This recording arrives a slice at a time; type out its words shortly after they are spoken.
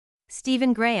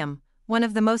Stephen Graham, one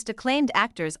of the most acclaimed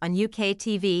actors on UK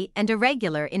TV and a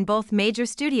regular in both major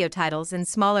studio titles and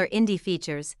smaller indie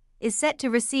features, is set to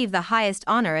receive the highest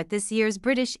honour at this year's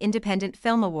British Independent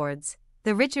Film Awards.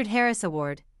 The Richard Harris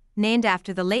Award, named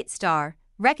after the late star,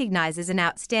 recognises an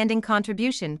outstanding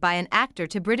contribution by an actor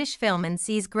to British film and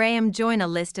sees Graham join a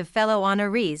list of fellow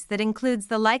honorees that includes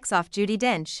the likes of Judi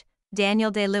Dench,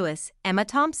 Daniel Day-Lewis, Emma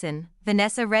Thompson,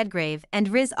 Vanessa Redgrave and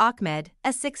Riz Ahmed,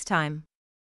 a six-time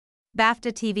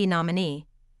BAFTA TV nominee.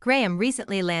 Graham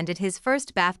recently landed his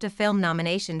first BAFTA film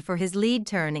nomination for his lead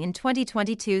turn in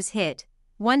 2022's hit,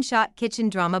 one-shot kitchen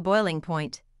drama Boiling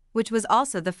Point, which was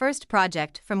also the first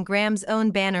project from Graham's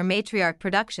own banner Matriarch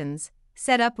Productions,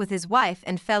 set up with his wife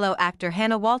and fellow actor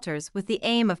Hannah Walters with the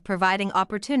aim of providing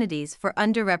opportunities for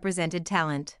underrepresented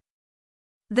talent.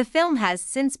 The film has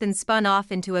since been spun off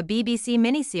into a BBC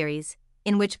miniseries,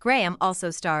 in which Graham also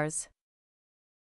stars.